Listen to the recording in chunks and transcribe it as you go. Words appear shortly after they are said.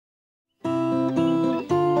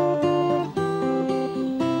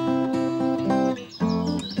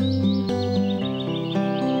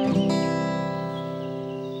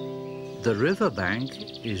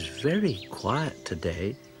riverbank is very quiet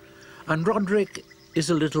today, and Roderick is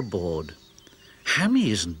a little bored. Hammy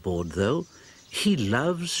isn't bored, though. He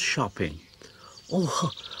loves shopping. Oh,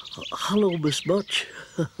 hello, Miss Much.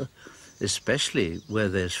 Especially where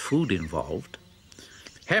there's food involved.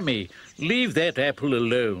 Hammy, leave that apple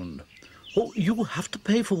alone. Oh, you have to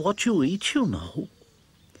pay for what you eat, you know.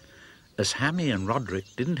 As Hammy and Roderick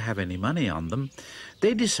didn't have any money on them,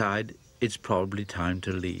 they decide it's probably time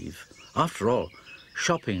to leave. After all,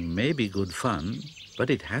 shopping may be good fun, but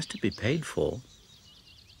it has to be paid for.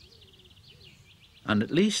 And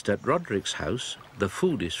at least at Roderick's house, the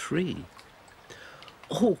food is free.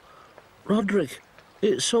 Oh, Roderick,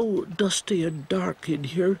 it's so dusty and dark in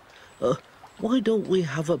here. Why don't we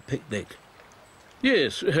have a picnic?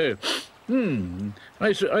 Yes,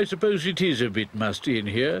 I suppose it is a bit musty in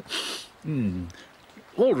here.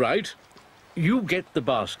 All right, you get the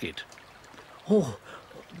basket. Oh,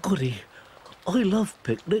 goody. I love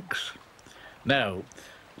picnics. Now,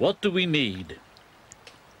 what do we need?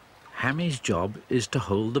 Hammy's job is to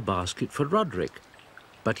hold the basket for Roderick,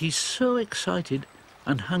 but he's so excited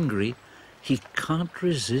and hungry he can't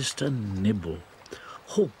resist a nibble.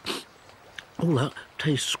 Oh, that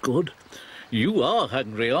tastes good. You are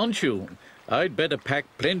hungry, aren't you? I'd better pack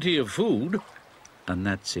plenty of food. And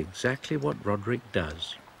that's exactly what Roderick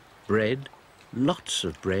does. Bread, lots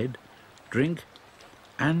of bread, drink,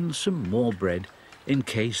 and some more bread in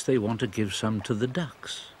case they want to give some to the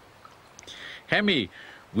ducks. Hammy,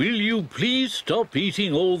 will you please stop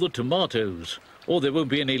eating all the tomatoes, or there won't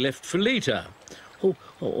be any left for later? Oh,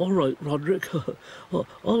 all right, Roderick.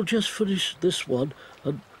 I'll just finish this one,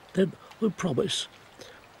 and then I promise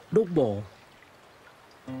no more.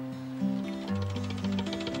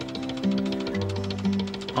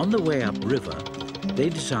 On the way upriver, they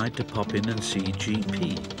decide to pop in and see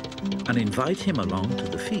GP and invite him along to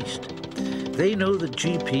the feast. They know that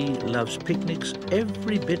GP loves picnics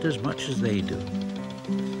every bit as much as they do.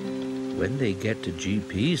 When they get to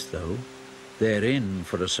GP's, though, they're in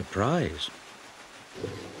for a surprise.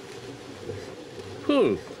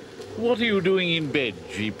 Oh, what are you doing in bed,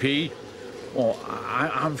 GP? Oh,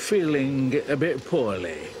 I'm feeling a bit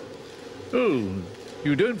poorly. Oh,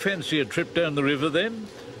 you don't fancy a trip down the river, then?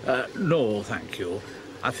 No, thank you.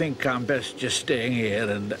 I think I'm best just staying here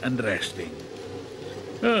and resting.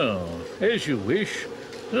 Oh, as you wish.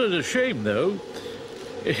 It's a shame, though.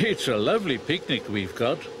 It's a lovely picnic we've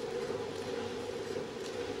got.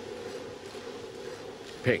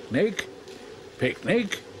 Picnic?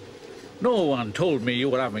 Picnic? No one told me you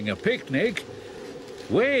were having a picnic.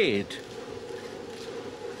 Wait.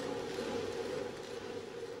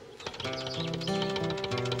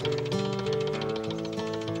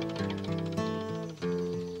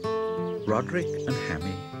 Roderick and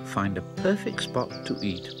Hammy find a perfect spot to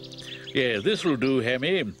eat. Yeah, this'll do,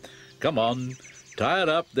 Hammy. Come on, tie her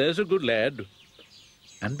up, there's a good lad.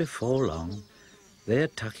 And before long, they're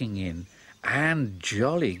tucking in, and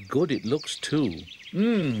jolly good it looks too.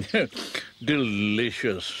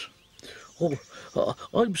 Delicious. Oh,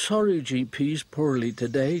 I'm sorry GP's poorly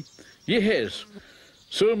today. Yes,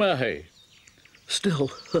 so am I. Still,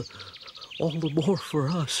 all the more for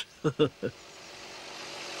us.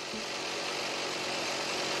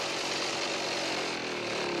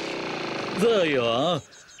 There you are.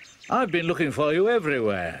 I've been looking for you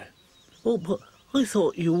everywhere. Oh, but I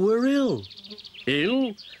thought you were ill.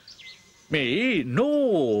 Ill? Me?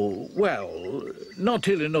 No. Well, not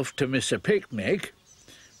ill enough to miss a picnic.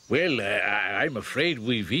 Well, I'm afraid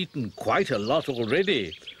we've eaten quite a lot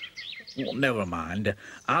already. Oh, never mind.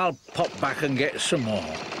 I'll pop back and get some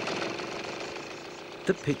more.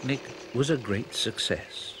 The picnic was a great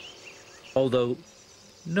success. Although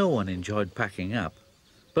no one enjoyed packing up,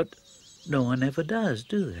 but no one ever does,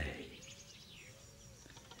 do they?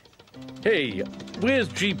 Hey, where's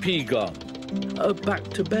GP gone? Back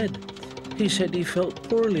to bed. He said he felt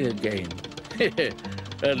poorly again.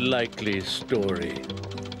 A likely story.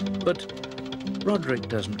 But Roderick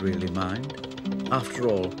doesn't really mind. After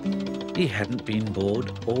all, he hadn't been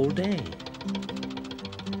bored all day.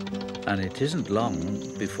 And it isn't long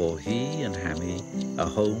before he and Hammy are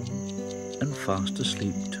home and fast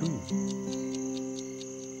asleep too.